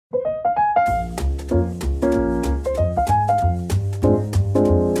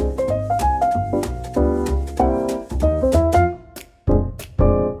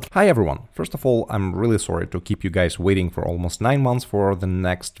Hi everyone! First of all, I'm really sorry to keep you guys waiting for almost 9 months for the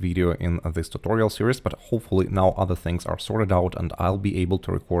next video in this tutorial series, but hopefully now other things are sorted out and I'll be able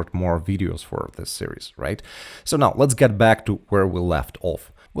to record more videos for this series, right? So now let's get back to where we left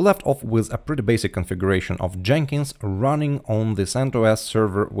off. We left off with a pretty basic configuration of Jenkins running on the CentOS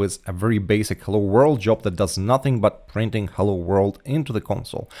server with a very basic Hello World job that does nothing but printing Hello World into the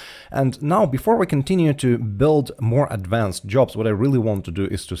console. And now, before we continue to build more advanced jobs, what I really want to do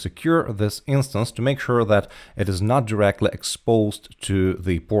is to secure this instance to make sure that it is not directly exposed to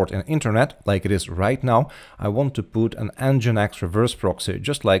the port in internet like it is right now. I want to put an NGINX reverse proxy,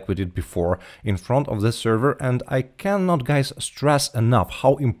 just like we did before, in front of this server, and I cannot, guys, stress enough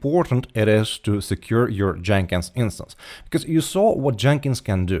how important it is to secure your Jenkins instance, because you saw what Jenkins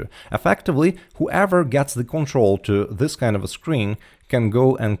can do. Effectively, whoever gets the control to this kind of a screen can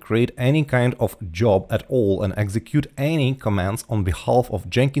go and create any kind of job at all and execute any commands on behalf of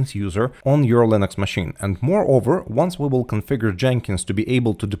Jenkins user on your Linux machine. And moreover, once we will configure Jenkins to be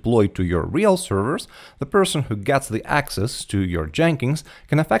able to deploy to your real servers, the person who gets the access to your Jenkins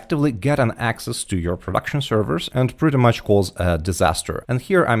can effectively get an access to your production servers and pretty much cause a disaster. And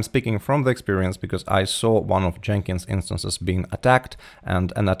here I'm speaking from the experience because I saw one of Jenkins instances being attacked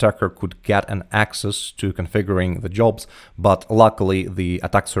and an attacker could get an access to configuring the jobs, but luckily the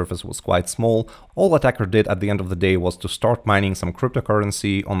attack surface was quite small. All attacker did at the end of the day was to start mining some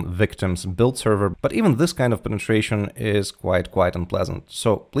cryptocurrency on victim's build server, but even this kind of penetration is quite unpleasant.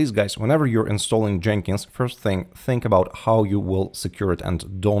 So please guys, whenever you're installing Jenkins, first thing, think about how you will secure it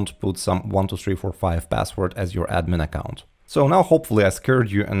and don't put some 12345 password as your admin account. So now hopefully I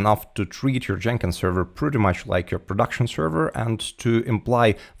scared you enough to treat your Jenkins server pretty much like your production server and to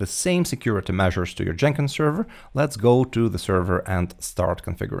imply the same security measures to your Jenkins server. Let's go to the server and start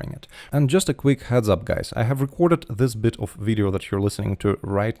configuring it. And just a quick heads up guys, I have recorded this bit of video that you're listening to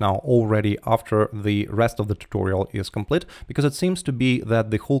right now already after the rest of the tutorial is complete, because it seems to be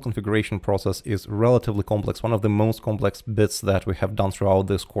that the whole configuration process is relatively complex, one of the most complex bits that we have done throughout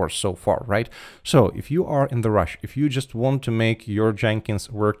this course so far, right? So if you are in the rush, if you just want to make your Jenkins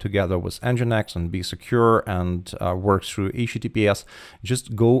work together with NGINX and be secure and work through HTTPS,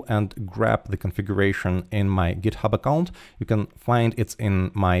 just go and grab the configuration in my GitHub account. You can find it's in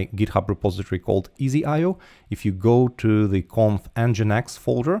my GitHub repository called EasyIO. If you go to the conf NGINX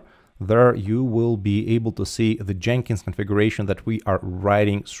folder, there you will be able to see the Jenkins configuration that we are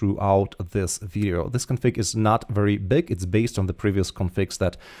writing throughout this video. This config is not very big. It's based on the previous configs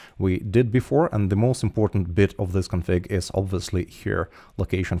that we did before. And the most important bit of this config is obviously here,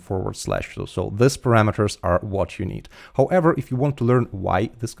 location /. So these parameters are what you need. However, if you want to learn why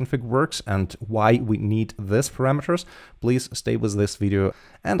this config works and why we need these parameters, please stay with this video.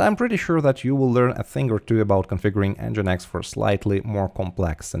 And I'm pretty sure that you will learn a thing or two about configuring NGINX for slightly more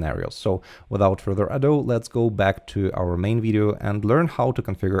complex scenarios. So without further ado, let's go back to our main video and learn how to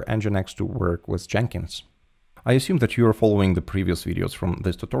configure NGINX to work with Jenkins. I assume that you are following the previous videos from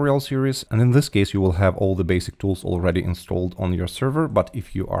this tutorial series, and in this case you will have all the basic tools already installed on your server, but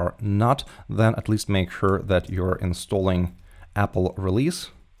if you are not, then at least make sure that you're installing Apple Release,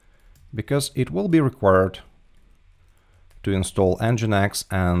 because it will be required to install NGINX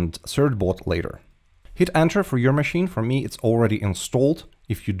and certbot later. Hit enter for your machine. For me, it's already installed.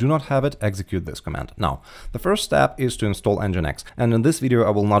 If you do not have it, execute this command. Now, the first step is to install NGINX. And in this video, I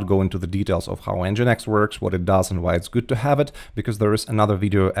will not go into the details of how NGINX works, what it does, and why it's good to have it, because there is another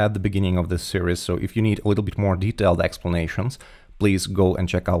video at the beginning of this series. So if you need a little bit more detailed explanations, please go and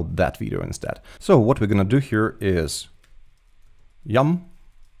check out that video instead. So what we're going to do here is yum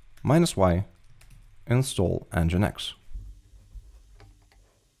 -y install NGINX.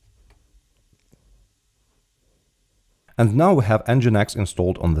 And now we have NGINX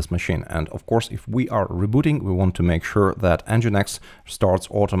installed on this machine. And of course, if we are rebooting, we want to make sure that NGINX starts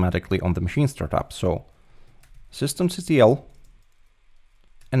automatically on the machine startup. So systemctl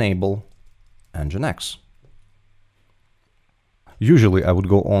enable NGINX. Usually I would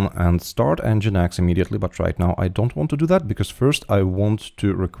go on and start NGINX immediately, but right now I don't want to do that because first I want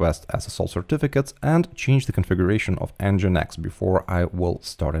to request SSL certificates and change the configuration of NGINX before I will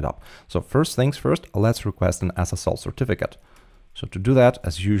start it up. So first things first, let's request an SSL certificate. So to do that,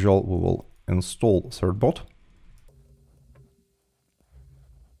 as usual, we will install certbot.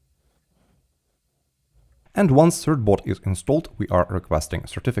 And once certbot is installed, we are requesting a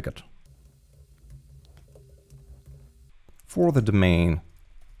certificate for the domain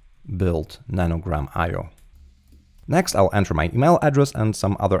build nanogram.io. Next, I'll enter my email address and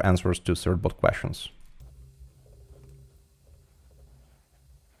some other answers to certbot questions.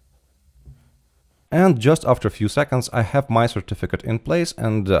 And just after a few seconds, I have my certificate in place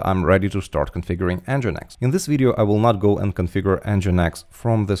and I'm ready to start configuring NGINX. In this video, I will not go and configure NGINX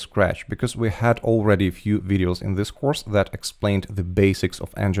from the scratch because we had already a few videos in this course that explained the basics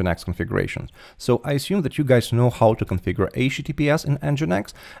of NGINX configuration. So I assume that you guys know how to configure HTTPS in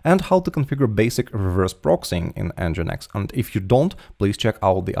NGINX and how to configure basic reverse proxying in NGINX. And if you don't, please check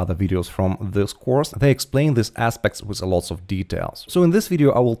out the other videos from this course. They explain these aspects with lots of details. So in this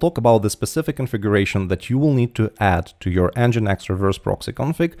video, I will talk about the specific configuration that you will need to add to your NGINX reverse proxy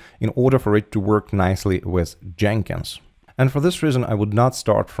config in order for it to work nicely with Jenkins. And for this reason, I would not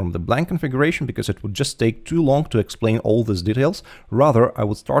start from the blank configuration because it would just take too long to explain all these details. Rather, I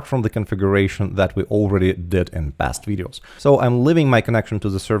would start from the configuration that we already did in past videos. So I'm leaving my connection to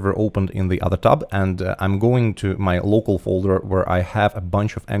the server opened in the other tab, and I'm going to my local folder where I have a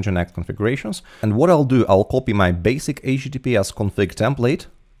bunch of NGINX configurations. And what I'll do, I'll copy my basic HTTPS config template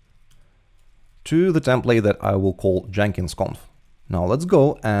to the template that I will call Jenkins conf. Now let's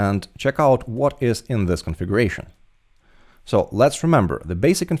go and check out what is in this configuration. So let's remember, the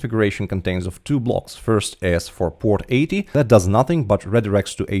basic configuration contains of two blocks. First is for port 80, that does nothing but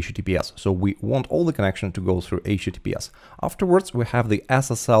redirects to HTTPS. So we want all the connection to go through HTTPS. Afterwards, we have the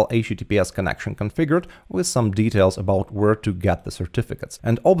SSL HTTPS connection configured with some details about where to get the certificates.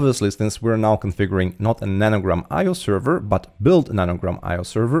 And obviously, since we're now configuring not a Nanogram IO server, but build Nanogram IO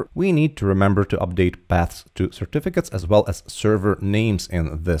server, we need to remember to update paths to certificates as well as server names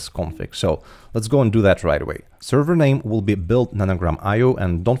in this config. So let's go and do that right away. Server name will be build Nanogram IO,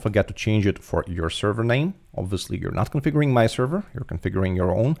 and don't forget to change it for your server name. Obviously, you're not configuring my server, you're configuring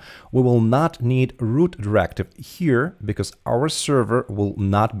your own. We will not need root directive here because our server will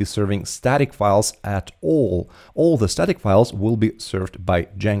not be serving static files at all. All the static files will be served by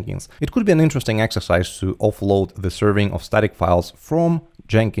Jenkins. It could be an interesting exercise to offload the serving of static files from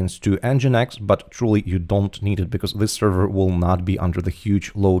Jenkins to NGINX, but truly you don't need it because this server will not be under the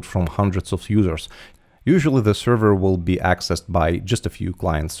huge load from hundreds of users. Usually the server will be accessed by just a few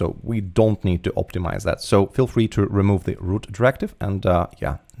clients, so we don't need to optimize that. So feel free to remove the root directive and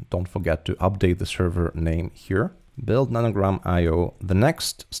yeah, don't forget to update the server name here. Build Nanogram IO. The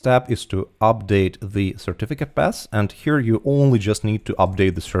next step is to update the certificate paths, and here you only just need to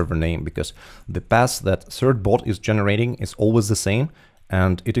update the server name because the path that certbot is generating is always the same,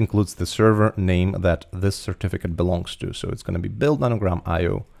 and it includes the server name that this certificate belongs to. So it's going to be build Nanogram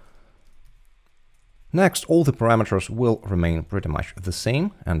IO. Next, all the parameters will remain pretty much the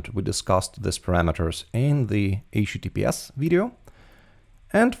same, and we discussed these parameters in the HTTPS video.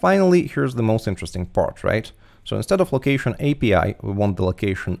 And finally, here's the most interesting part, right? So instead of location API, we want the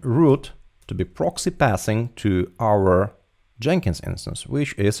location root to be proxy passing to our Jenkins instance,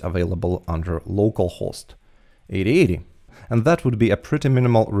 which is available under localhost 8080. And that would be a pretty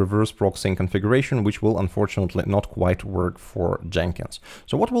minimal reverse proxying configuration, which will unfortunately not quite work for Jenkins.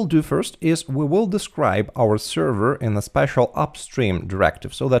 So what we'll do first is we will describe our server in a special upstream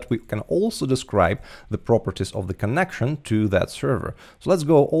directive so that we can also describe the properties of the connection to that server. So let's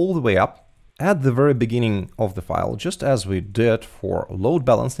go all the way up. At the very beginning of the file, just as we did for load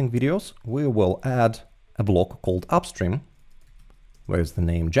balancing videos, we will add a block called upstream, where is the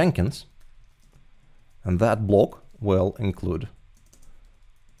name Jenkins, and that block will include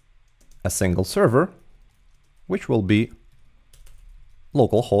a single server, which will be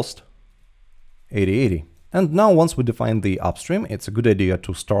localhost 8080. And now once we define the upstream, it's a good idea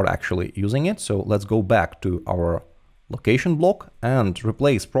to start actually using it. So let's go back to our location block and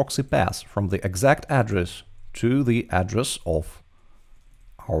replace proxy path from the exact address to the address of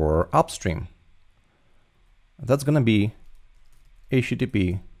our upstream. That's going to be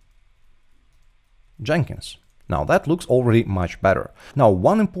HTTP Jenkins. Now that looks already much better. Now,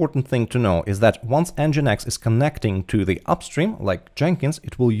 one important thing to know is that once NGINX is connecting to the upstream, like Jenkins,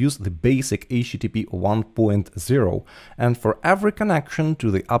 it will use the basic HTTP 1.0. And for every connection to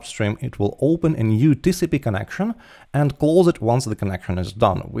the upstream, it will open a new TCP connection and close it once the connection is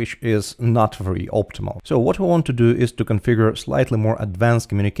done, which is not very optimal. So what we want to do is to configure slightly more advanced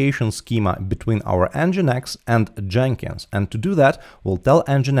communication schema between our NGINX and Jenkins. And to do that, we'll tell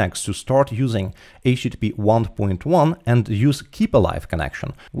NGINX to start using HTTP 1.1 and use keep alive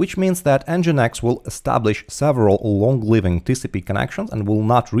connection, which means that NGINX will establish several long-living TCP connections and will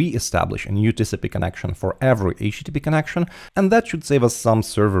not re-establish a new TCP connection for every HTTP connection, and that should save us some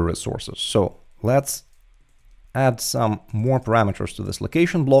server resources. So let's add some more parameters to this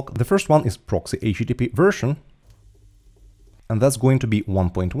location block. The first one is proxy HTTP version, and that's going to be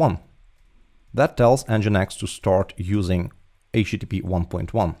 1.1. That tells NGINX to start using HTTP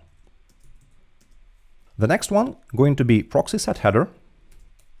 1.1. The next one going to be proxy set header,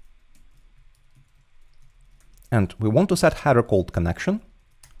 And we want to set header called connection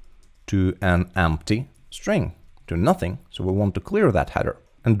to an empty string, to nothing. So we want to clear that header.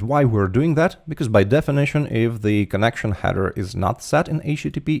 And why we're doing that? Because by definition, if the connection header is not set in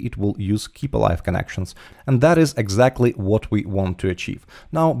HTTP, it will use keep alive connections. And that is exactly what we want to achieve.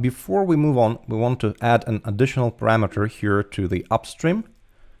 Now, before we move on, we want to add an additional parameter here to the upstream.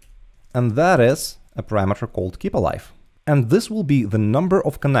 And that is a parameter called keep alive. And this will be the number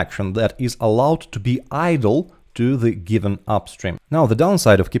of connection that is allowed to be idle to the given upstream. Now, the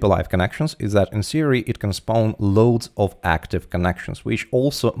downside of keep alive connections is that in theory, it can spawn loads of active connections, which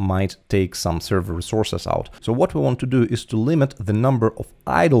also might take some server resources out. So what we want to do is to limit the number of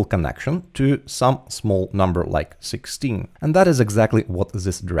idle connection to some small number like 16. And that is exactly what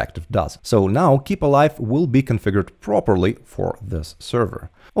this directive does. So now keep alive will be configured properly for this server.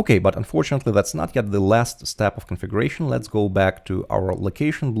 Okay, but unfortunately, that's not yet the last step of configuration. Let's go back to our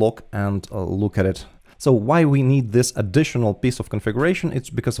location block and look at it. So why we need this additional piece of configuration? It's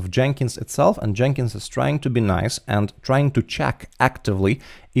because of Jenkins itself, and Jenkins is trying to be nice and trying to check actively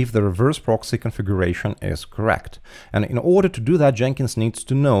if the reverse proxy configuration is correct. And in order to do that, Jenkins needs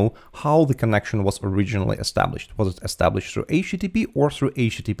to know how the connection was originally established. Was it established through HTTP or through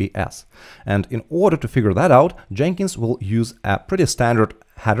HTTPS? And in order to figure that out, Jenkins will use a pretty standard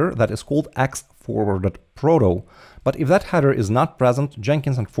header that is called x-forwarded proto. But if that header is not present,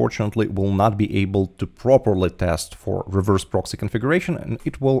 Jenkins unfortunately will not be able to properly test for reverse proxy configuration, and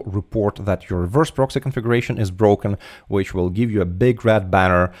it will report that your reverse proxy configuration is broken, which will give you a big red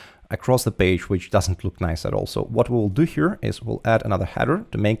banner across the page, which doesn't look nice at all. So what we will do here is we'll add another header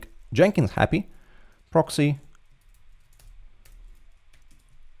to make Jenkins happy. Proxy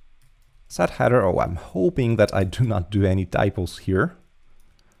set header. Oh, I'm hoping that I do not do any typos here.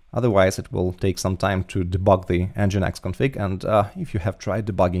 Otherwise, it will take some time to debug the NGINX config, and if you have tried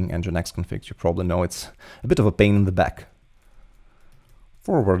debugging NGINX configs, you probably know it's a bit of a pain in the back.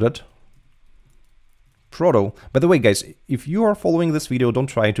 Forwarded proto. By the way, guys, if you are following this video, don't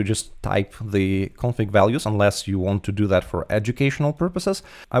try to just type the config values unless you want to do that for educational purposes.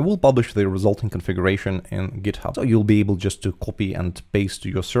 I will publish the resulting configuration in GitHub, so you'll be able just to copy and paste to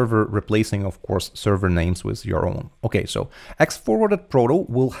your server, replacing, of course, server names with your own. Okay, so x-forwarded proto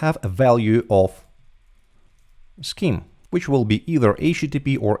will have a value of scheme, which will be either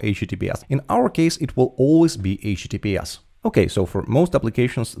HTTP or HTTPS. In our case, it will always be HTTPS. Okay, so for most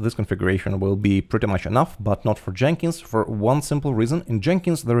applications, this configuration will be pretty much enough, but not for Jenkins, for one simple reason. In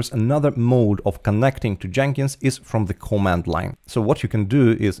Jenkins, there is another mode of connecting to Jenkins is from the command line. So what you can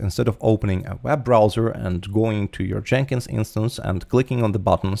do is, instead of opening a web browser and going to your Jenkins instance and clicking on the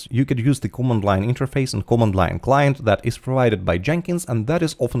buttons, you could use the command line interface and command line client that is provided by Jenkins, and that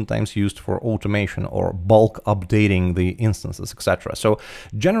is oftentimes used for automation or bulk updating the instances, etc. So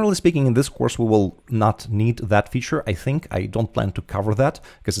generally speaking, in this course, we will not need that feature, I think. I don't plan to cover that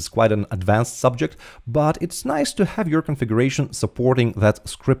because it's quite an advanced subject, but it's nice to have your configuration supporting that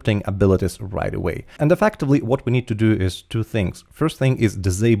scripting abilities right away. And effectively, what we need to do is two things. First thing is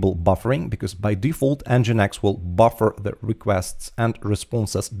disable buffering, because by default, NGINX will buffer the requests and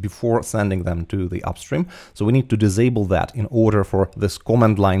responses before sending them to the upstream. So we need to disable that in order for this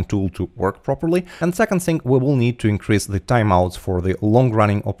command line tool to work properly. And second thing, we will need to increase the timeouts for the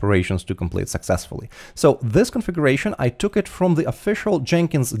long-running operations to complete successfully. So this configuration, I took it from the official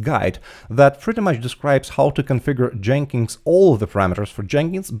Jenkins guide that pretty much describes how to configure Jenkins, all of the parameters for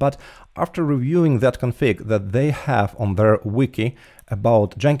Jenkins, but after reviewing that config that they have on their wiki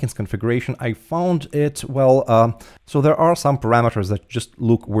about Jenkins configuration, I found it, well, so there are some parameters that just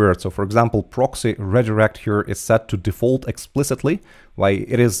look weird. So for example, proxy redirect here is set to default explicitly, while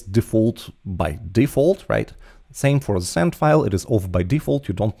it is default by default, right? Same for the send file, it is off by default,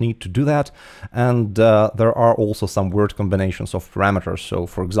 you don't need to do that. And there are also some weird combinations of parameters. So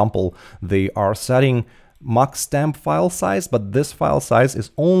for example, they are setting max stamp file size, but this file size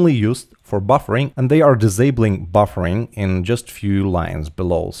is only used for buffering, and they are disabling buffering in just few lines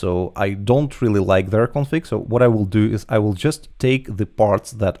below. So I don't really like their config. So what I will do is I will just take the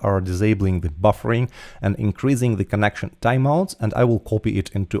parts that are disabling the buffering and increasing the connection timeouts, and I will copy it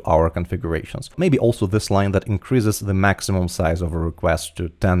into our configurations. Maybe also this line that increases the maximum size of a request to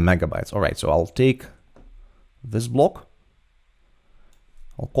 10 megabytes. All right, so I'll take this block,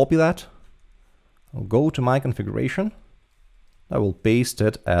 I'll copy that, I'll go to my configuration, I will paste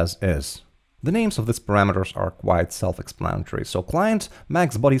it as is. The names of these parameters are quite self-explanatory. So client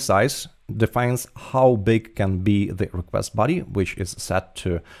max body size defines how big can be the request body, which is set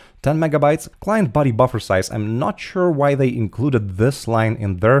to 10 megabytes. Client body buffer size, I'm not sure why they included this line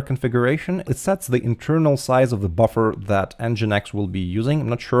in their configuration. It sets the internal size of the buffer that NGINX will be using. I'm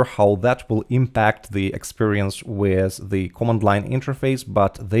not sure how that will impact the experience with the command line interface,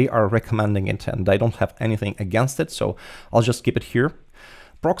 but they are recommending it and I don't have anything against it, so I'll just keep it here.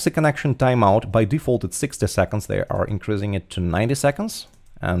 Proxy connection timeout, by default it's 60 seconds, they are increasing it to 90 seconds,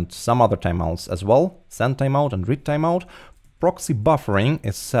 and some other timeouts as well, send timeout and read timeout. Proxy buffering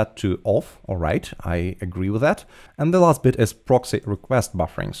is set to off, alright, I agree with that. And the last bit is proxy request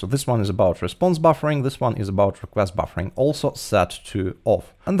buffering. So this one is about response buffering, this one is about request buffering, also set to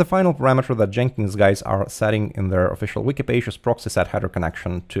off. And the final parameter that Jenkins guys are setting in their official wiki page is proxy set header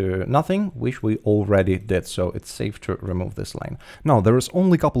connection to nothing, which we already did, so it's safe to remove this line. Now, there is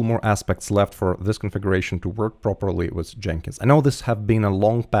only a couple more aspects left for this configuration to work properly with Jenkins. I know this have been a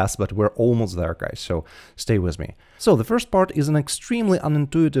long pass, but we're almost there, guys, so stay with me. So the first part is an extremely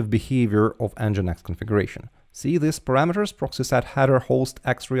unintuitive behavior of NGINX configuration. See these parameters, proxy set header, host,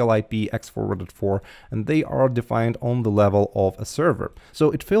 x real IP, x forwarded for, and they are defined on the level of a server.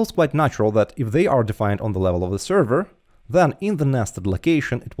 So it feels quite natural that if they are defined on the level of the server, then in the nested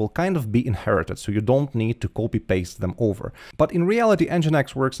location it will kind of be inherited, so you don't need to copy-paste them over. But in reality,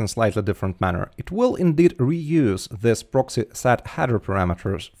 NGINX works in a slightly different manner. It will indeed reuse this proxy set header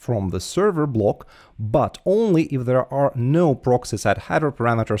parameters from the server block, but only if there are no proxy set header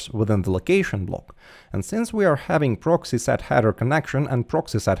parameters within the location block. And since we are having proxy set header connection and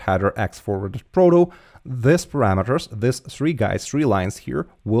proxy set header x forwarded proto, these parameters, these three lines here,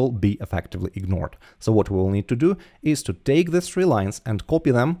 will be effectively ignored. So what we will need to do is to take these 3 lines and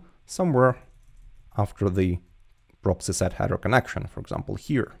copy them somewhere after the proxy set header connection, for example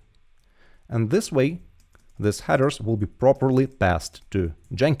here. And this way, these headers will be properly passed to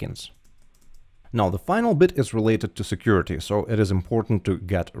Jenkins. Now, the final bit is related to security, so it is important to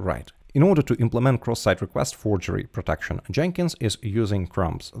get right. In order to implement cross-site request forgery protection, Jenkins is using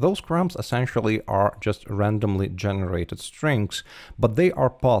crumbs. Those crumbs essentially are just randomly generated strings, but they are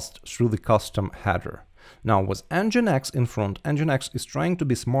passed through the custom header. Now, with NGINX in front, NGINX is trying to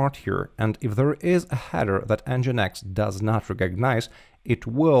be smart here, and if there is a header that NGINX does not recognize, it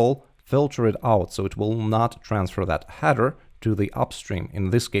will filter it out, so it will not transfer that header to the upstream,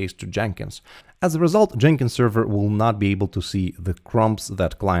 in this case to Jenkins. As a result, Jenkins server will not be able to see the crumbs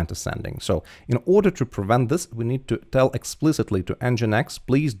that client is sending. So in order to prevent this, we need to tell explicitly to NGINX,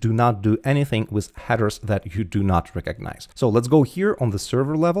 please do not do anything with headers that you do not recognize. So let's go here on the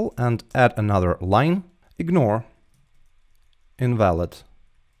server level and add another line, ignore invalid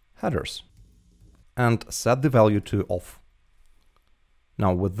headers, and set the value to off.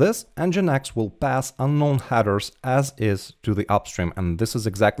 Now with this, NGINX will pass unknown headers as is to the upstream, and this is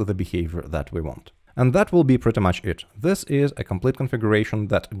exactly the behavior that we want. And that will be pretty much it. This is a complete configuration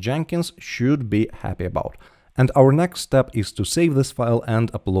that Jenkins should be happy about. And our next step is to save this file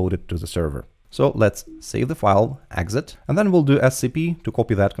and upload it to the server. So let's save the file, exit, and then we'll do scp to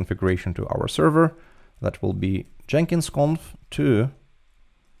copy that configuration to our server. That will be jenkinsconf to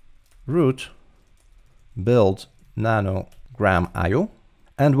root build nanogram.io.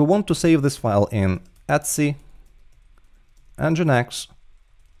 And we want to save this file in etc nginx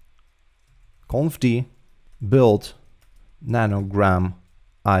confd build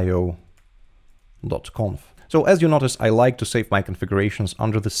nanogram.io.conf. So as you notice, I like to save my configurations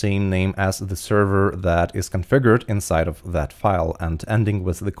under the same name as the server that is configured inside of that file, and ending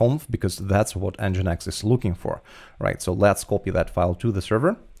with the conf because that's what NGINX is looking for. Right, so let's copy that file to the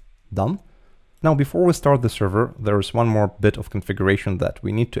server. Done. Now, before we start the server, there is one more bit of configuration that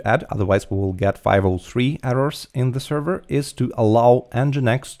we need to add, otherwise we will get 503 errors in the server, is to allow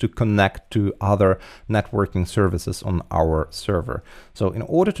NGINX to connect to other networking services on our server. So in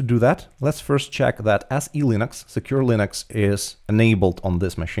order to do that, let's first check that SE Linux, Secure Linux, is enabled on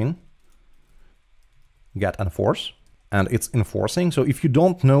this machine. Get enforce. And it's enforcing. So if you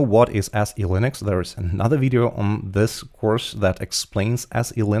don't know what is SE Linux, there is another video on this course that explains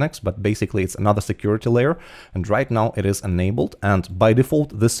SE Linux, but basically it's another security layer. And right now it is enabled. And by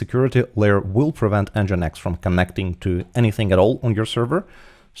default, this security layer will prevent NGINX from connecting to anything at all on your server.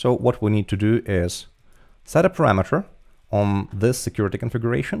 So what we need to do is set a parameter on this security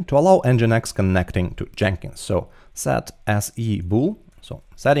configuration to allow NGINX connecting to Jenkins. So set SE bool, so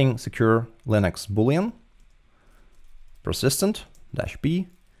setting secure Linux boolean, persistent -p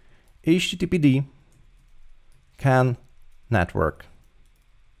httpd can network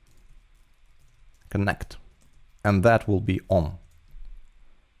connect, and that will be on.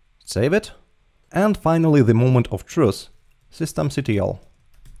 Save it, And finally, the moment of truth, systemctl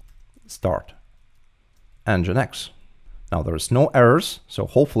start NGINX. Now there is no errors, so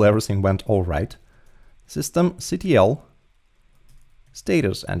hopefully everything went all right. Systemctl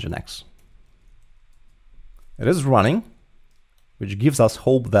status NGINX. It is running, which gives us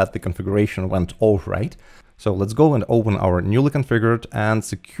hope that the configuration went all right. So let's go and open our newly configured and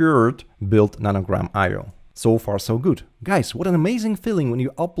secured build Nanogram IO. So far, so good. Guys, what an amazing feeling when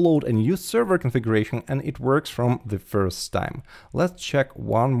you upload a new server configuration and it works from the first time. Let's check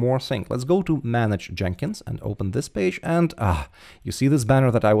one more thing. Let's go to Manage Jenkins and open this page, and you see this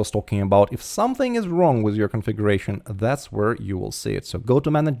banner that I was talking about. If something is wrong with your configuration, that's where you will see it. So go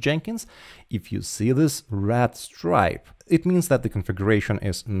to Manage Jenkins. If you see this red stripe, it means that the configuration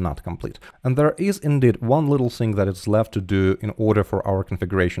is not complete. And there is indeed one little thing that is left to do in order for our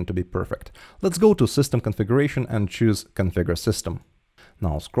configuration to be perfect. Let's go to System Configuration and choose Configure System.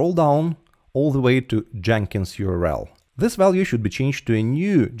 Now scroll down all the way to Jenkins URL. This value should be changed to a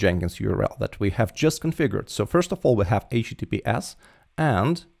new Jenkins URL that we have just configured. So first of all, we have HTTPS,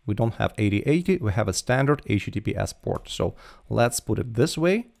 and we don't have 8080, we have a standard HTTPS port. So let's put it this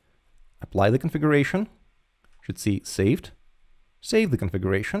way, apply the configuration. Should see saved, save the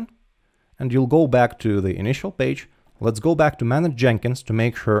configuration, and you'll go back to the initial page. Let's go back to Manage Jenkins to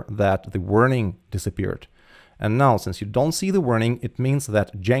make sure that the warning disappeared. And now, since you don't see the warning, it means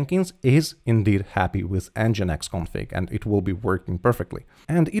that Jenkins is indeed happy with NGINX config, and it will be working perfectly.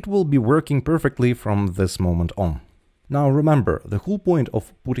 And it will be working perfectly from this moment on. Now remember, the whole point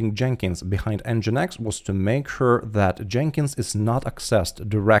of putting Jenkins behind NGINX was to make sure that Jenkins is not accessed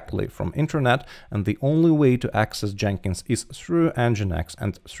directly from internet, and the only way to access Jenkins is through NGINX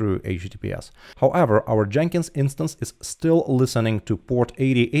and through HTTPS. However, our Jenkins instance is still listening to port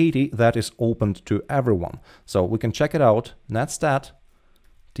 8080 that is opened to everyone. So we can check it out, netstat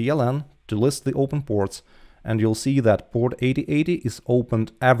tln to list the open ports, and you'll see that port 8080 is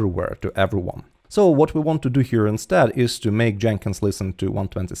opened everywhere to everyone. So what we want to do here instead is to make Jenkins listen to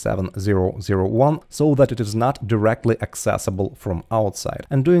 127.0.0.1 so that it is not directly accessible from outside.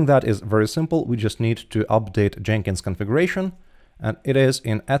 And doing that is very simple. We just need to update Jenkins configuration, and it is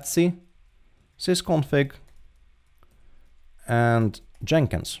in etc sysconfig and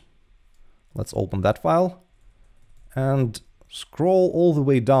Jenkins. Let's open that file and scroll all the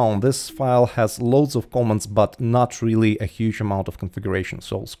way down. This file has loads of comments, but not really a huge amount of configuration.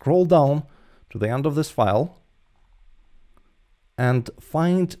 So scroll down to the end of this file and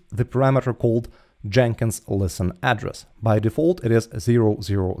find the parameter called Jenkins listen address. By default, it is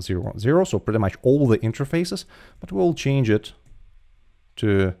 0000, so pretty much all the interfaces, but we'll change it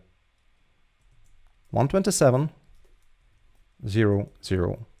to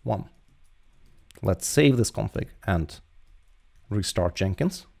 127.0.0.1. Let's save this config and restart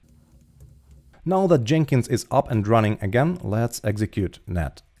Jenkins. Now that Jenkins is up and running again, let's execute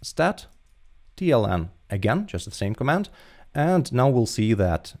netstat tln again, just the same command, and now we'll see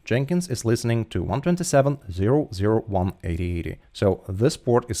that Jenkins is listening to 127.0.0.1.8080. So this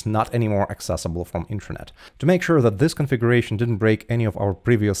port is not anymore accessible from internet. To make sure that this configuration didn't break any of our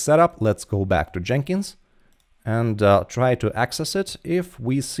previous setup, let's go back to Jenkins and try to access it. If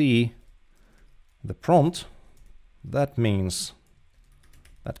we see the prompt, that means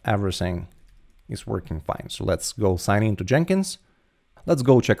that everything is working fine. So let's go sign into Jenkins. Let's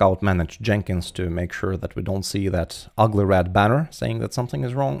go check out Manage Jenkins to make sure that we don't see that ugly red banner saying that something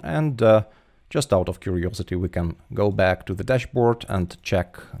is wrong. And just out of curiosity, we can go back to the dashboard and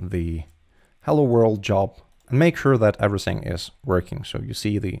check the Hello World job and make sure that everything is working. So you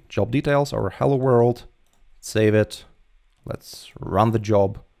see the job details, our Hello World, save it. Let's run the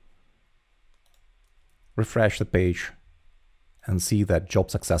job, refresh the page, and see that job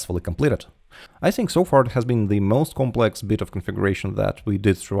successfully completed. I think so far it has been the most complex bit of configuration that we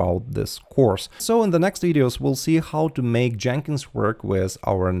did throughout this course. So in the next videos, we'll see how to make Jenkins work with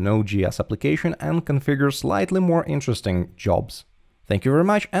our Node.js application and configure slightly more interesting jobs. Thank you very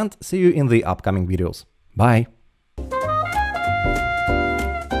much, and see you in the upcoming videos. Bye!